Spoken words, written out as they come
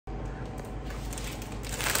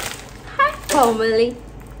family.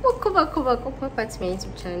 Welcome back to my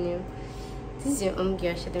YouTube channel. This is your girl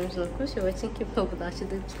Shadem. So of course you're watching, keep up with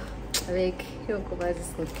Shadem. Like, you'll go by this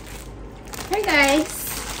thing. Hi guys,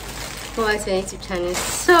 welcome back to my YouTube channel.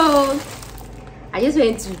 So I just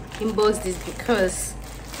went to inbox this because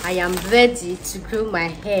I am ready to grow my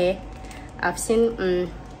hair. I've seen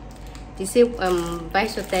they say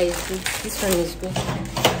vice shorter is good. This one is good.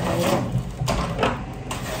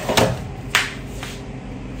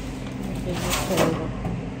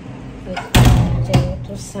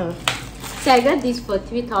 So I got this for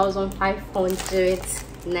 3,500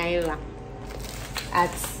 naira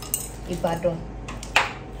at Ibadan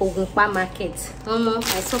Ogunpa market.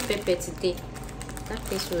 I saw pepper today. That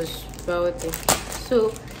place was rowdy.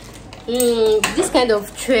 So this kind of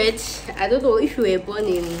thread, I don't know if you were born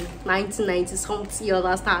in 1990 something, you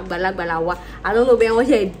understand? I don't know where was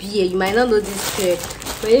your BA, you might not know this thread.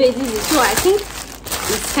 But anyway, this is, so I think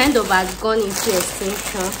it kind of has gone into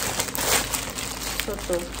extinction. Sort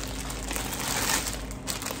of.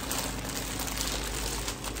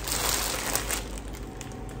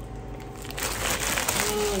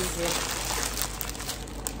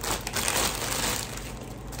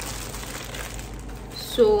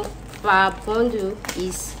 So per bundle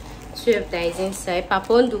is 12 that is inside. Per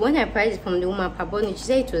bundle, when I priced it from the woman per bundle, she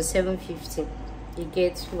said it was 750. You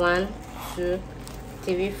get 1, 2,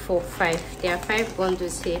 3, 4, 5. There are 5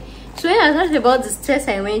 bundles here. So when I talked about the stress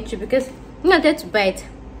I went through, because I'm not there to buy it.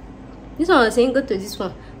 This one was saying go to this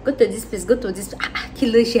one, go to this place, go to this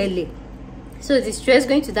kilo shelley. So the stress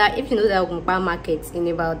going to that, if you know that Ogunpa market in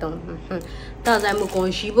Ibadan, that's I'm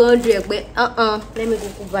going to let me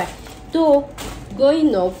go buy. So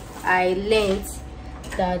going up, I learned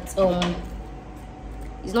that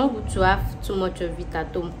it's not good to have too much of it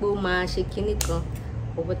at home,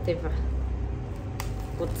 or whatever.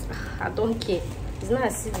 But I don't care. It's not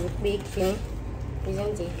as if we're making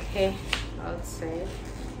using the hair outside.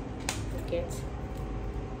 Get.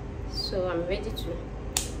 So I'm ready to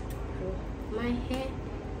grow my hair.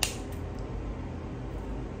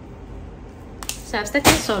 So I've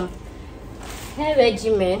started some hair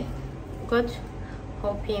regimen. God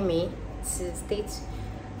helping me to stay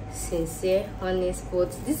sincere, honest,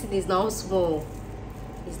 but this is now small.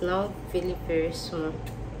 It's now very, very small.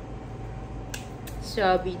 So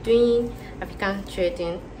I'll be doing African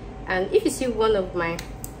threading, and if you see one of my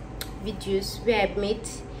videos where I made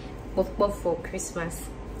puff puff for Christmas,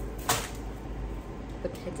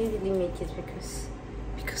 but I didn't really make it because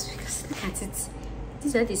look at it. This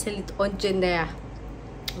is how they sell it on Naira.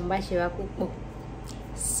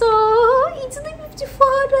 So it's the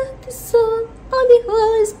 54th the Son on the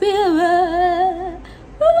Holy Spirit.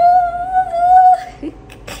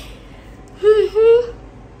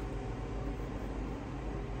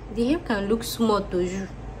 The hair can look small to you,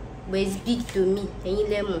 but it's big to me.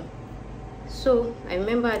 So I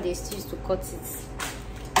remember they still used to cut it.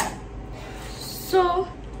 So,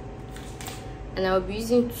 and I'll be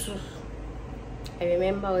using 2. I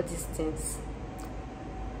remember all these things.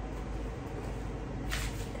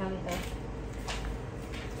 Calm down.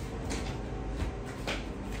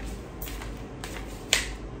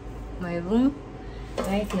 My room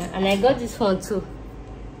right now, and I got this one too.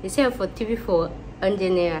 They sell for TV for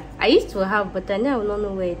 100 naira. I used to have, but I now don't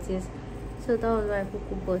know where it is. So that was why I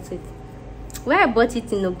bought it. Where I bought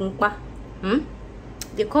it in Ogunpa,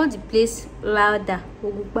 they call the place Louder,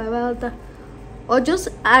 Ogunpa Louder. Or just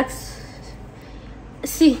ask.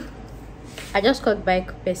 See, I just called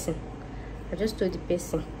bike person. I just told the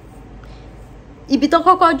person. If it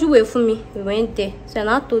don't way for me, we went there. So I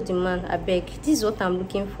now told the man, I beg, this is what I'm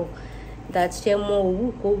looking for. That share more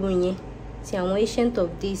who see, I'm patient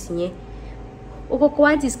of this.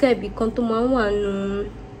 Why this guy become to my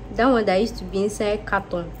one? That one that used to be inside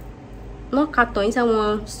carton. Not carton, inside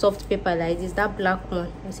one soft paper like this, that black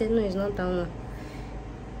one. I said no, it's not that one.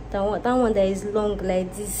 That one that is long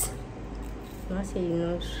like this. I say you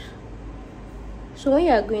know. So when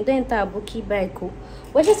you are going to enter a bookie bike,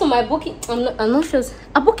 what is on my bookie? I'm not sure.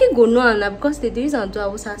 A bookie go no because they do use and do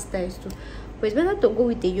Hausa styles too. But it's better to go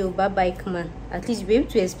with a Yoruba bike man. At least you'll be able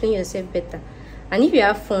to explain yourself better. And if you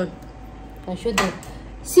have fun, I show them.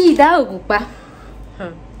 See that Ogupa.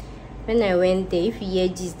 When I went there, if you hear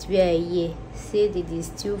gist where I hear, say that they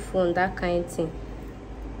still phone, that kind of thing.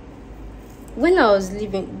 When I was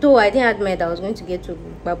leaving, though I didn't admit that I was going to get to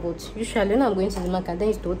Ogupa, but usually when I'm going to the market, then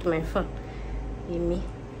it's to hold my phone. Me.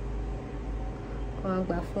 Come on,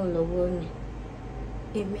 back phone, love me.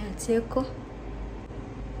 Me at Echo.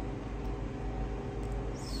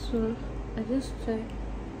 So I just try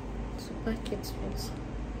to pack it with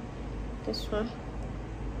this one.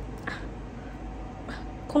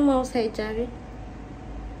 Come outside, Jerry.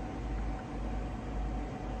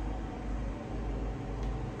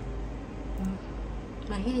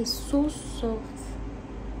 My hair is so soft.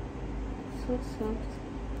 So soft.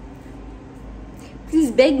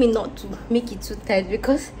 Please beg me not to make it too tight,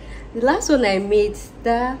 because the last one I made,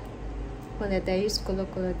 that one that I used color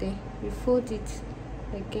there, you fold it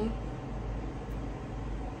again.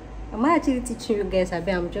 I'm not actually teaching you guys,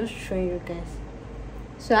 I'm just showing you guys.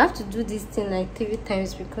 So I have to do this thing like 3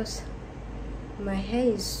 times because my hair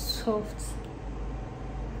is soft.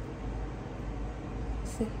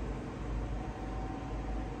 See?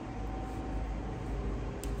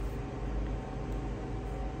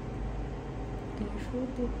 Can you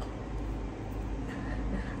fold it?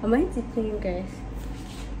 Am I teaching you guys?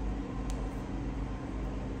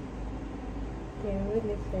 Then roll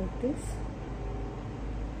it like this.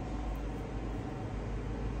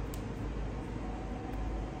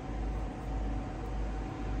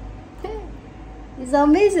 It's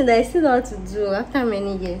amazing that I still know how to do after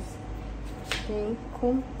many years. Then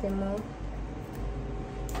comb them out.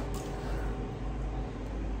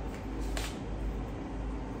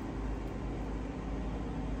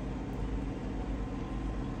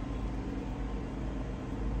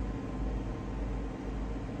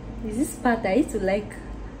 Is this part I used to like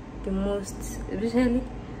the most, especially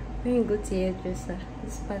when you go to a hairdresser.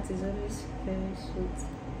 This part is always very sweet.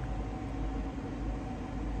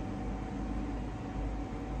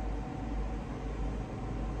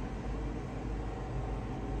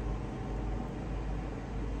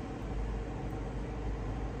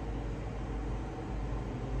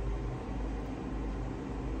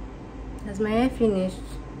 Has my hair finished?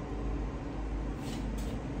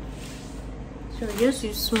 So just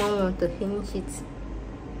use small one to finish it.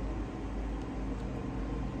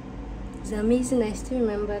 It's amazing, I still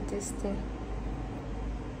remember this thing.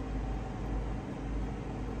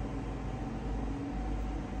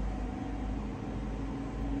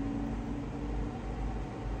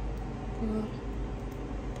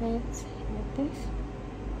 That's like this.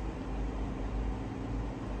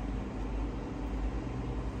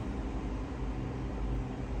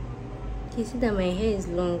 You see that my hair is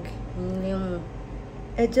long.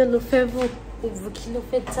 Ẹjọ́ ló fẹ́ vò, òvò kí ló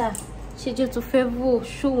fẹ́ tà. Ṣéjọ́ tó fẹ́ vò,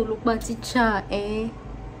 ṣóò ló pa tíṣà ẹ̀.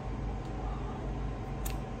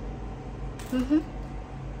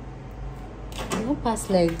 It won't pass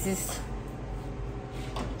like this.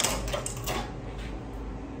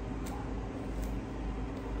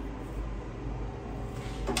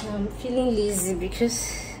 I'm feeling lazy because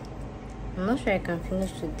I'm not sure I can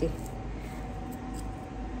finish today.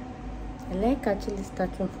 I like actually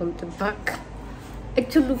starting from the back.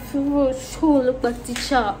 Actually, feel so look like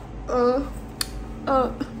teacher.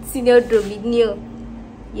 Senior Dominion.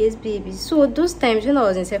 Yes, baby. So those times when I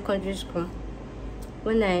was in secondary school,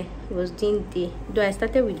 when I was doing though I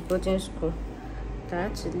started with boarding school, I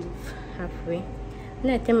had to leave halfway.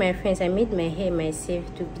 When I tell my friends I made my hair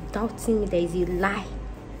myself, to be doubting me that is a lie.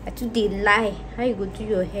 I told they lie. How you go do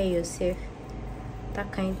your hair yourself?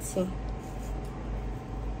 That kind of thing.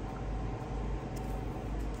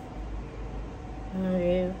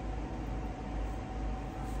 Unreal.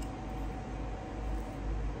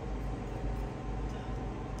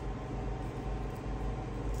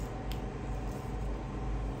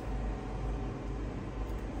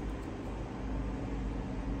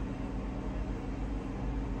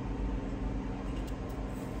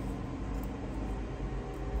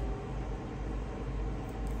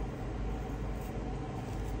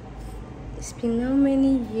 It's been how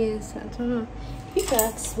many years? I don't know. If you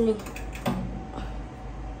ask me,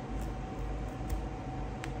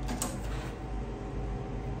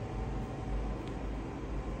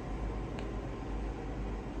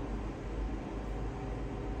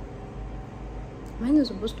 mine is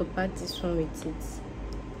supposed to part this one with it.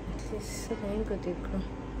 At least so that I ain't got to grow.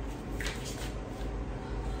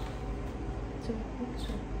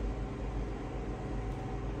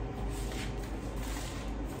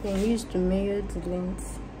 Then used to measure the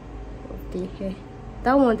length of the hair.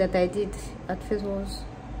 That one that I did at first was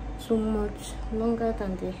so much longer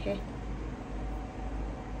than the hair.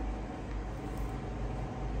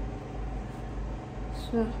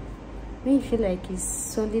 So when you feel like it's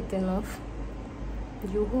solid enough,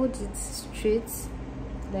 you hold it straight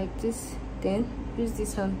like this, then use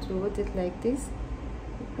this hand to hold it like this.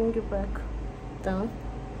 You bring it back down,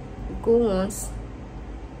 you go once,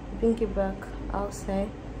 you bring it back outside,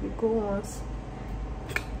 you go once,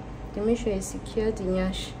 then make sure you secure the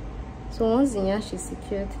nyash. So once the nyash is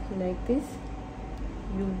secured like this,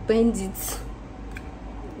 you bend it,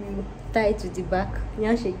 you tie it to the back,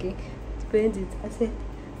 nyash again, bend it, I said,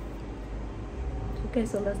 to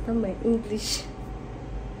guys understand my English.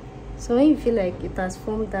 So when you feel like it has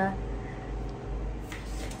formed that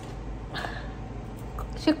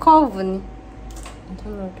she called me. I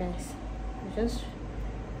don't know, guys. You just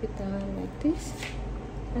put it around like this,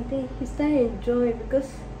 and then you start enjoying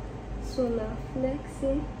because so now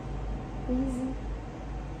flexing,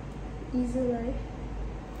 easy life.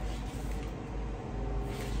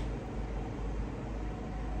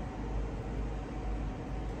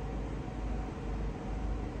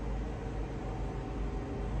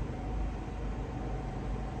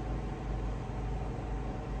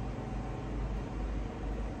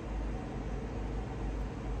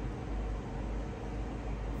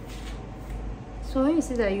 So when you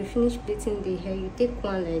see that you finish plaiting the hair, you take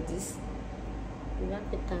one like this, you wrap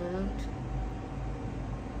it around,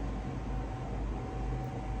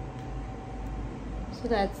 so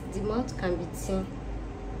that the mouth can be thin.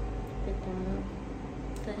 Put it around,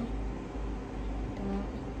 tie, down.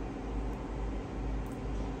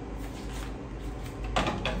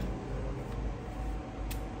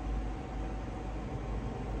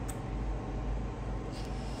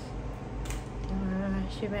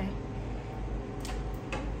 Right.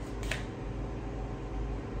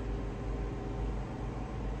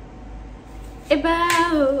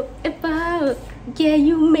 About, yeah,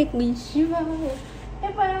 you make me shiver.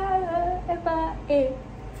 About, eh.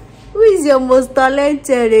 Who is your most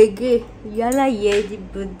talented again? Yala the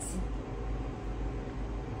booty.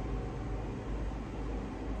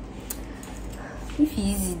 If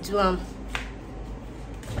easy, do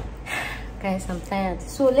guys, I'm tired.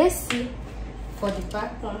 So let's see for the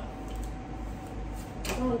back one. I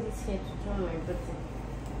don't want this hair to draw my body.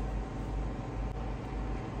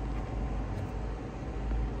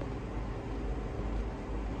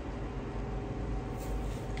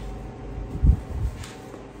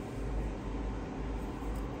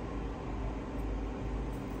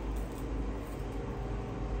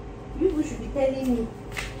 You should be telling me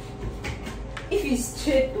if it's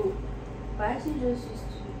straight though. But actually just use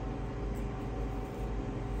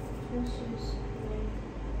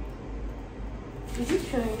is it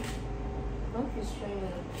showing? I hope it's showing now.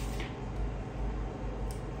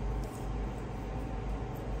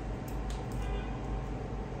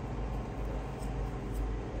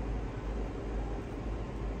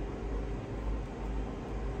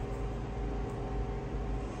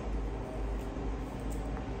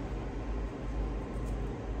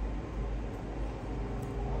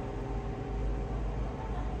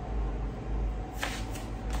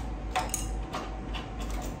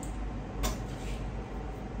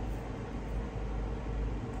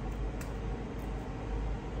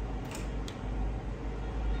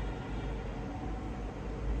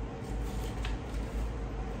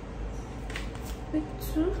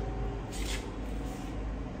 Two.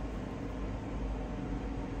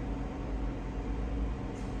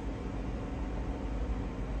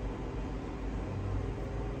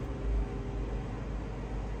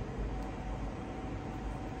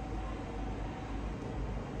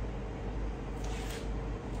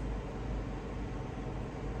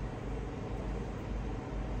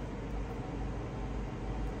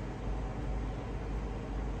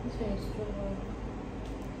 This one is too long.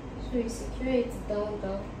 So you secure it down,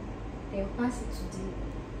 then pass it to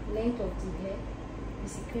the length of the hair. You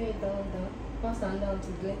secure it down, pass and down to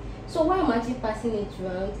the length. So why I'm actually passing it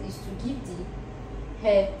around is to give the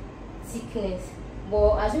hair thickness.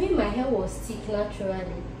 But assuming my hair was thick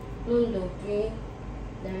naturally, no need of doing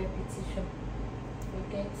the repetition. You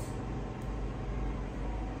get?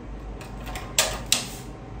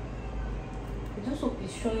 I just hope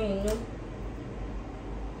it's showing, you know.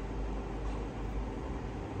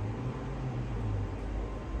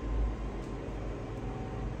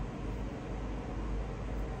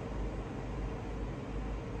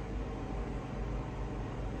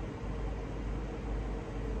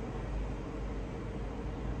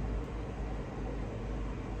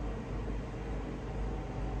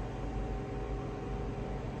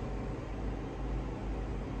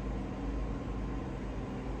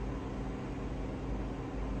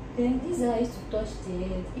 Then these are used to touch the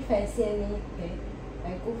end. If I see any hair,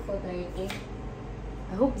 I go further again.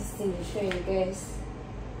 I hope this thing is showing, guys.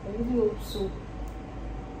 I really hope so.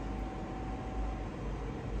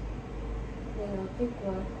 Then I'll take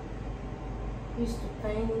one. Used to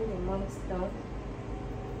tying the mouth down.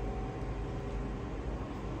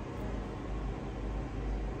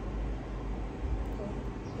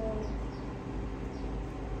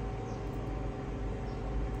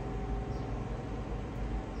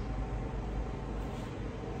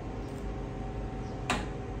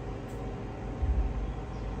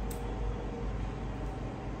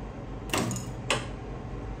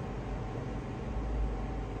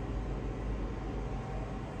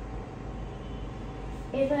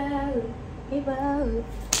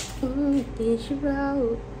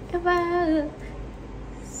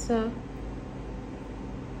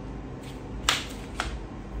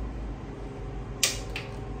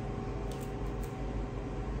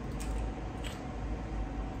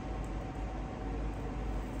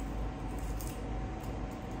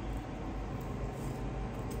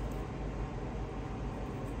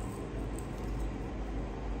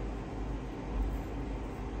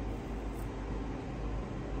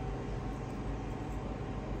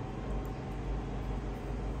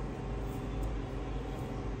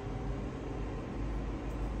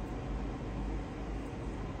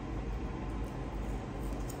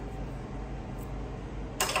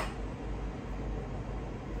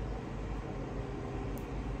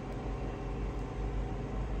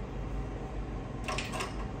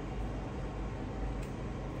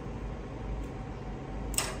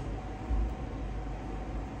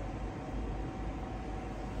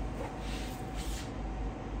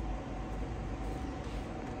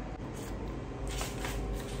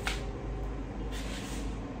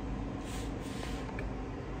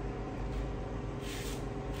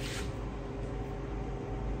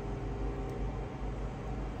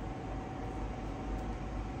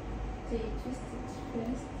 So you twist it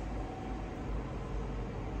first.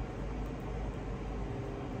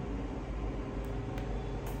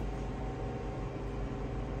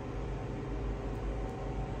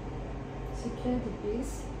 Secure the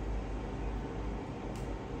base.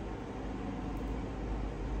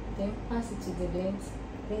 Then pass it to the length.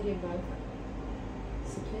 Bring it back.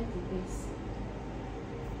 Secure the base.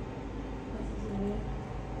 Pass it to the length.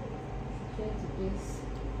 Secure the base.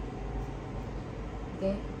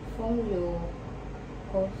 Then form your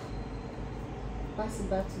cuff, pass it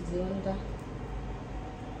back to the under.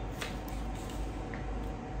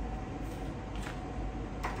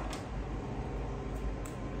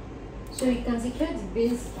 So you can secure the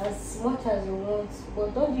base as much as you want,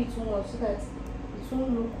 but don't do it too much so that it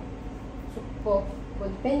won't look too puff. But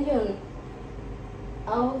depending on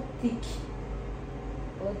how thick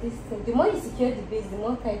or this thing, the more you secure the base, the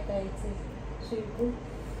more tighter it is. So you go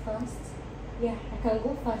fast. Yeah, I can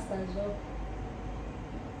go fast as well.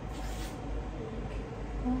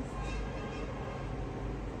 Fast.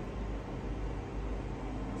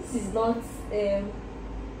 This is not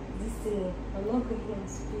this thing. I'm not going on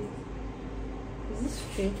speed. Is this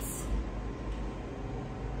straight?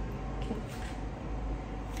 Okay.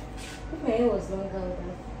 If my hair was longer, I would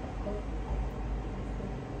have.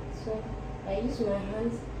 So I use my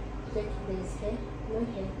hands to check if there is hair. No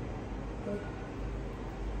hair. Okay.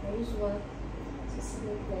 I use one. Just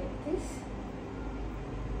look like this.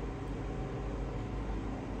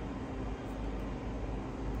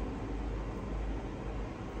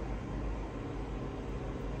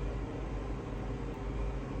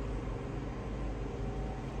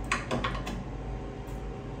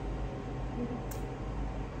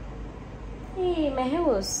 Hey, my hair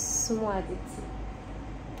was small at the tip.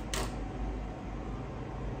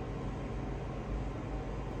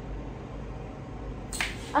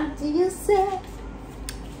 How do you say?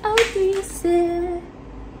 How do you say?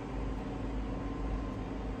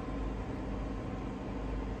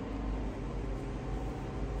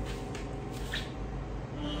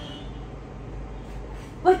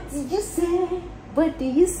 What did you say? What do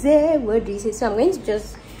you say? What do you say? So I'm going to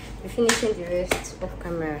just be finishing the rest of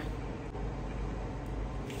camera.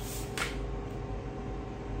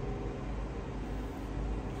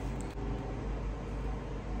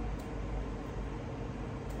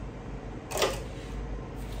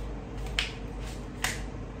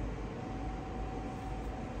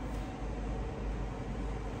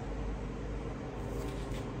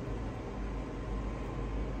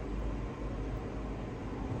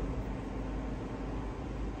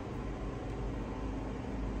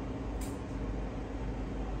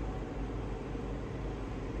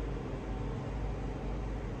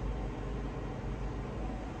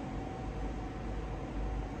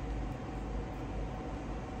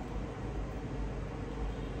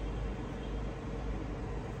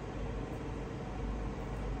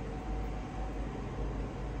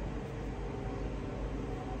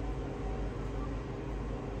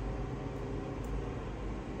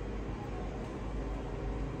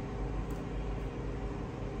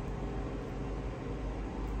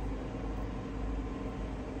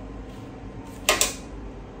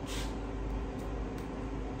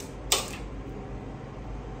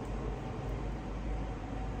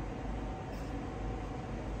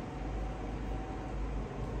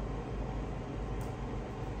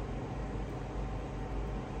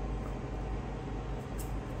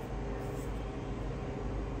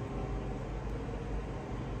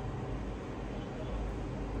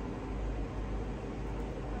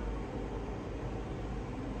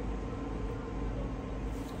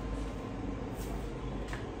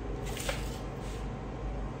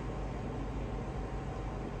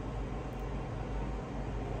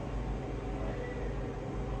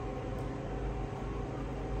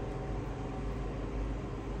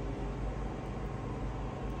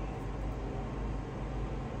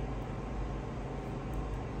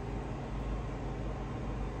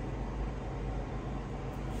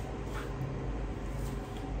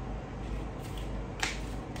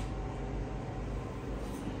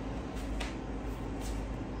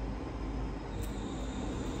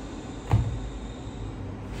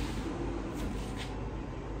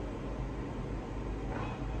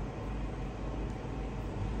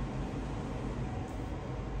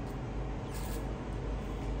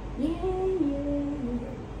 Yeah, yeah.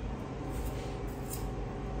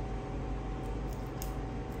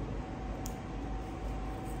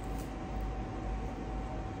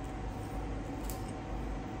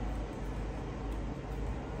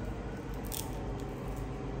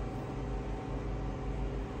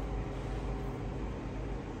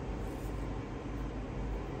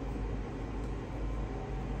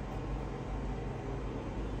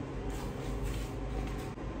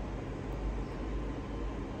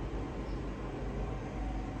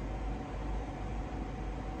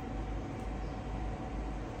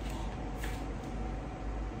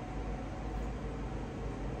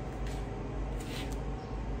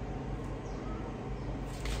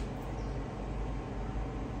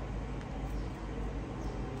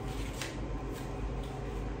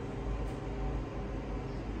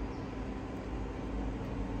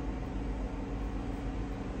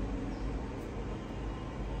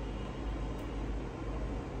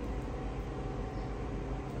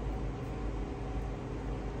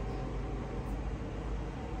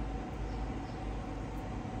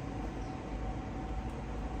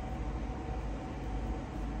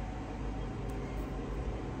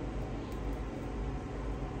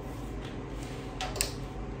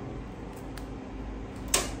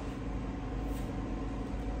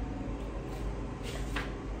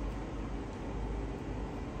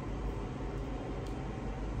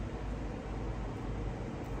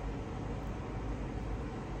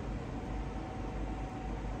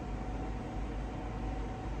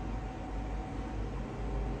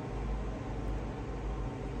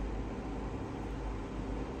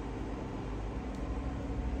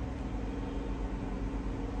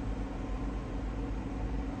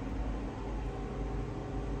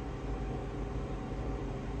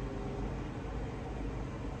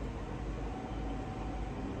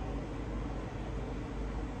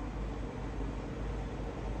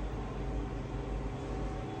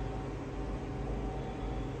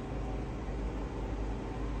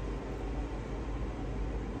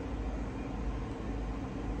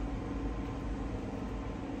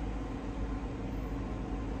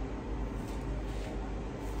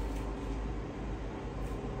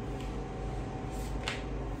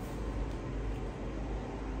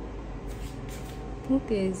 I think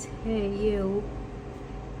there's hair here.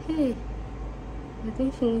 Hey, I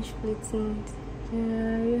didn't finish plating it.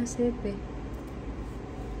 Yeah, you're sleepy.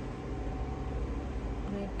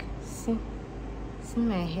 Like, see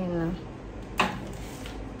my hair now.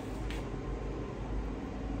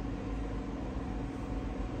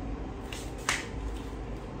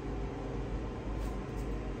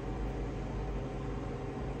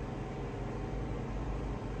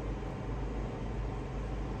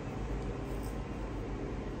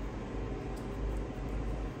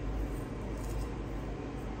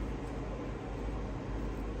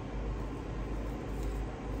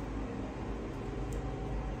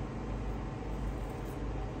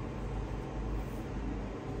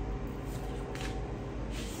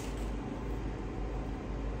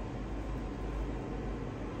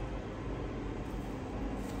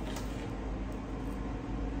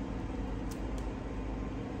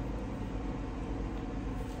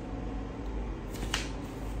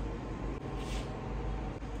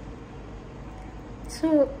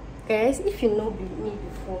 So guys, if you know me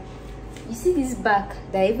before, you see this back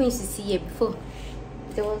that I even used to see here before,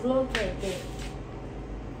 there was no hair there.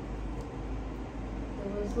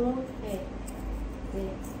 There was no hair there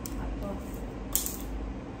at all.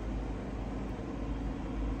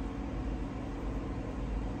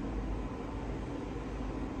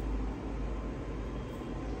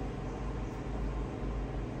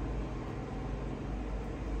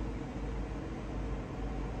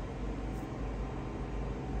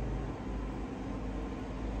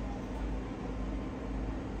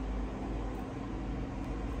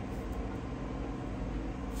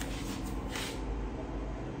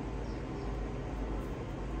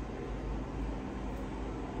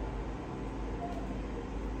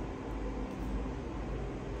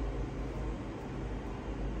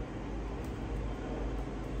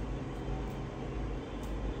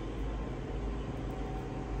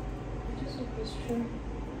 True.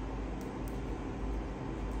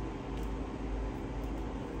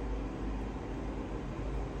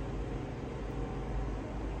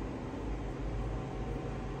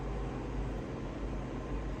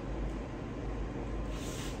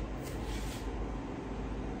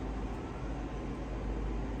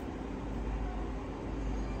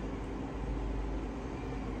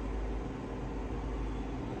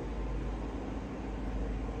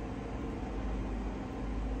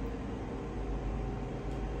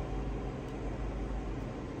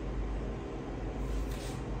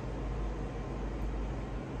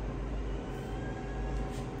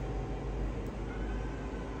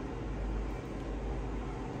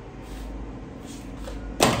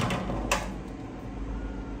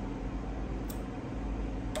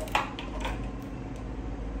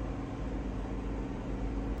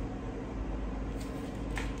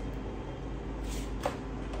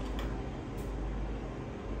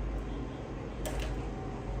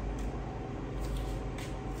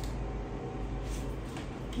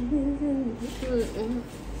 So I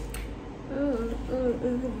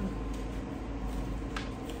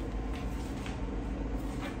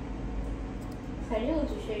just want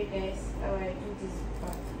to show you guys how I do this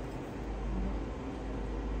part.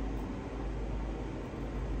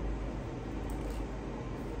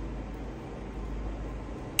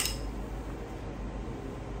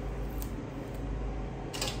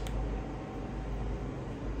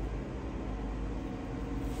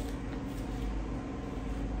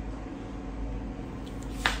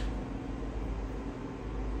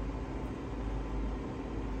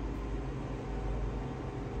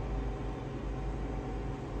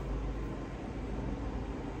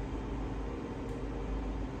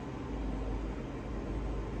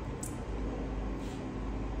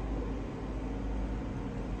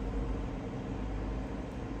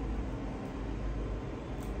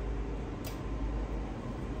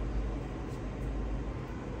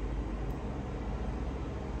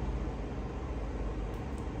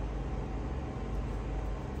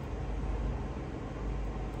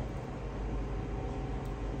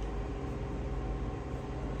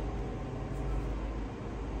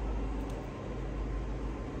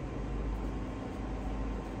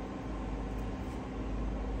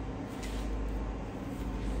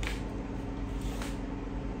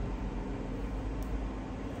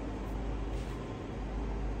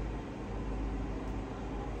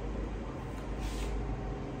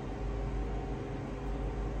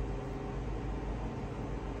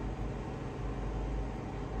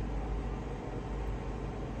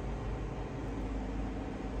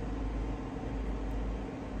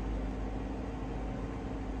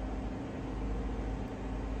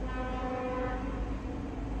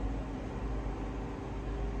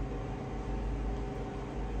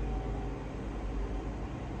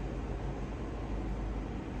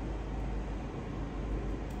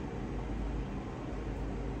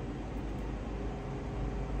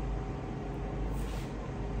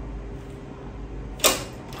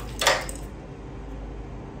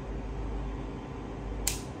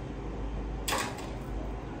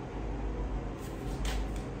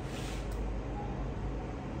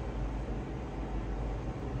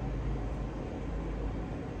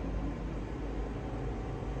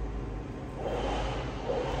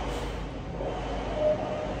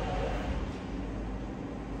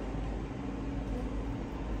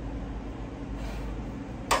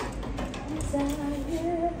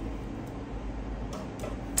 Desire.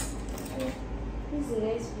 This is a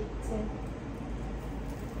nice picture.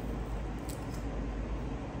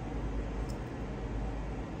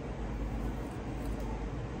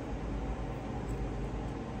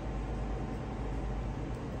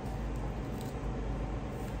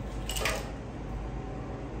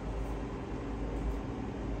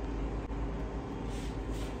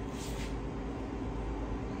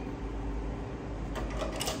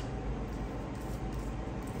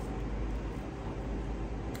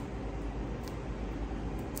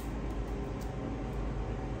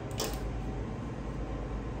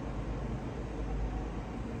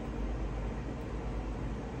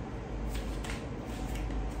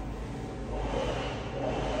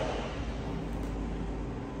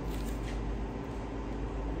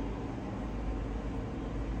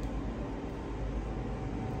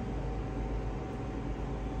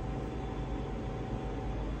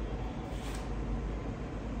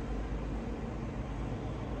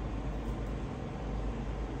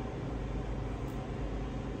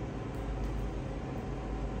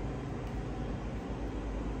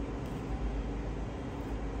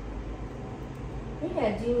 When you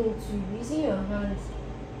are doing it, you're using your hands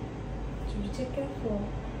to be taken for.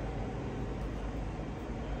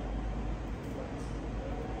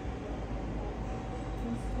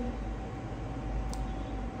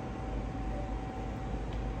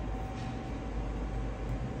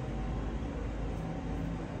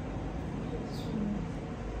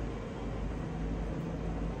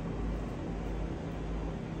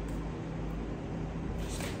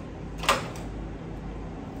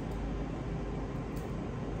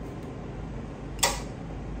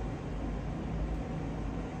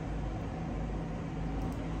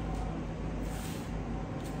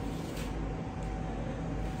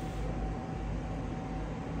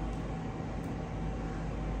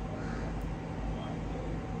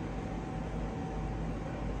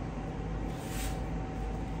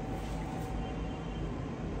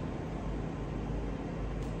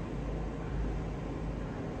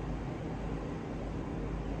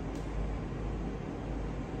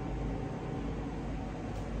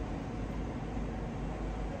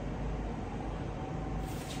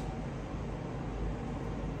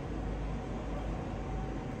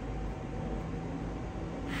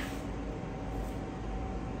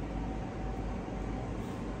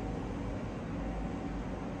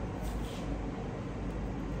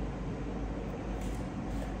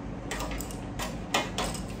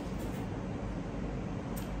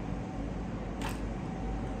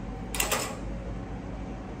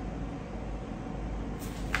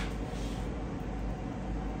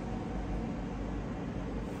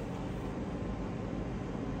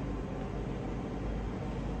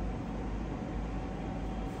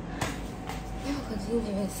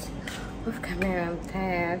 continue this off camera. I'm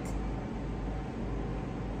tired.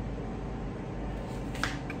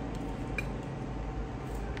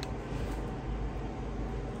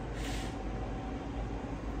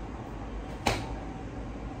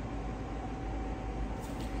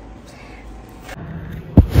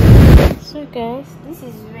 So guys, this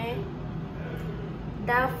is where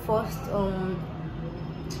that first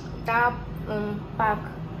pack,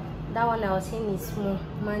 that one I was saying is small.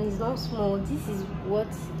 Man, it's not small. This is what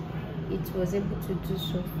it was able to do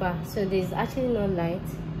so far. So there's actually no light,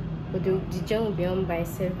 but the gel will be on by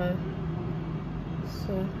 7.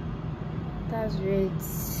 So that's where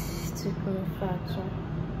it's to come far. So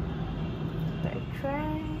I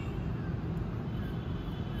try.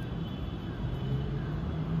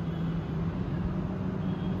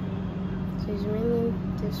 So it's raining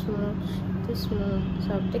this much,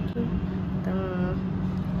 so I'm taking the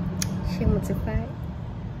she multiplied.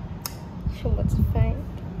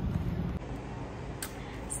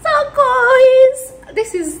 So guys,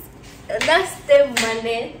 this is last day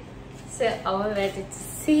Monday, so I'm ready to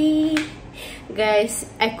see. Guys,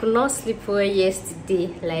 I could not sleep well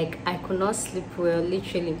yesterday. Like, I could not sleep well,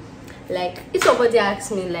 literally. Like, if somebody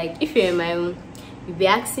asks me, like, if you're in my room, you'll be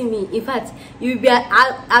asking me, in fact, you'll be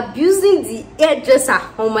abusing the hairdresser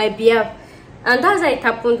on my behalf. And that's how it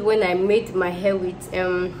happened when I made my hair with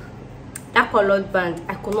that colored band.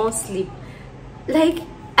 I could not sleep. Like,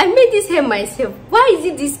 I made this hair myself. Why is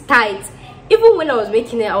it this tight? Even when I was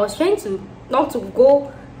making it, I was trying to not to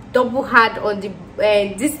go double hard on the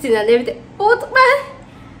this thing and everything. But man,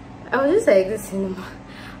 I was just like this anymore.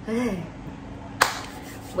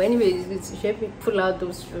 But anyway, it's help me pull out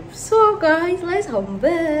those strips. So guys, let's come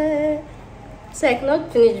back. So I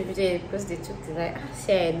cannot finish the video because they took the light.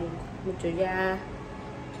 Say yeah,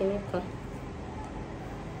 can you come?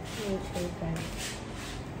 Let me show you guys.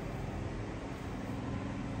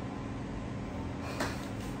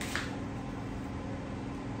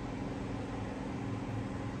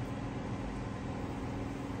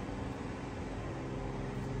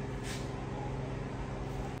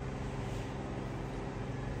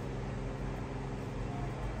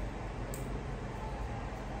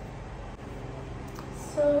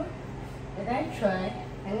 So, did I try?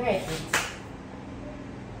 I know I did.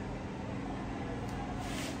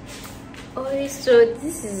 Okay, so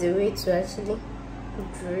this is a way to actually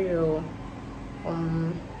draw your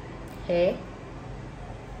hair.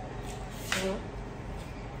 Yeah.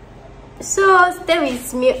 So stay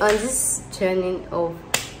with me on this journey of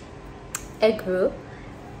hair growth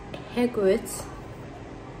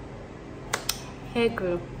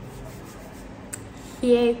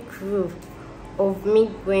of me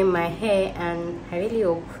growing my hair, and I really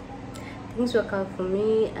hope things work out for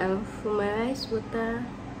me and for my rice water.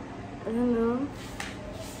 I don't know.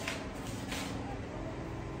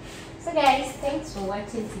 So guys, thanks for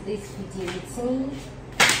watching today's video with me,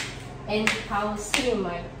 and I'll see you in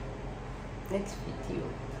my next video.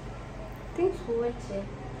 Thanks for watching.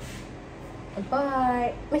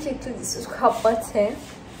 Bye. Make sure to click the subscribe button.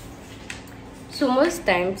 So most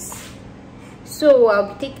times, so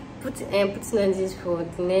I'll be putting on this for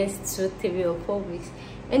the next 2, 3 or 4 weeks.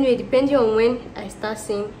 Anyway, depending on when I start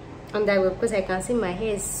seeing on that way, because I can see my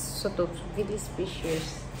hair is sort of really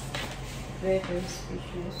spacious, very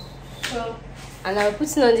spacious. So, and I'll be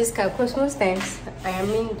putting on this cap because most times I am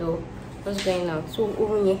indoor, what's going on. So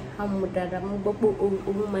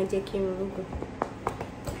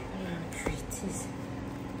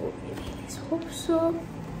let's hope so.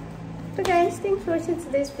 So guys, thanks for watching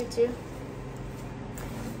today's video.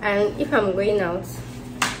 And if I'm going out,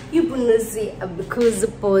 you will see because the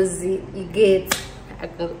pose you get, I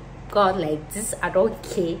can go out like this. I don't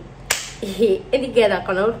care. Any girl that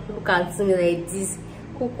cannot look at me like this,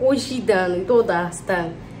 who she down, you don't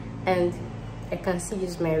understand. And I can still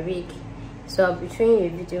use my wig. So I'll be showing you a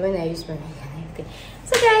video when I use my wig and everything.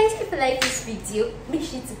 So guys, if you like this video, make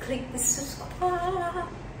sure to click the subscribe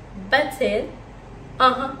button.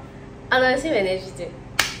 And I'll see you in the next video.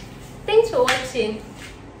 Thanks for watching.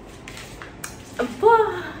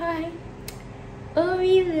 Bye. Oh,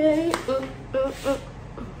 really?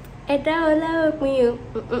 I don't love you.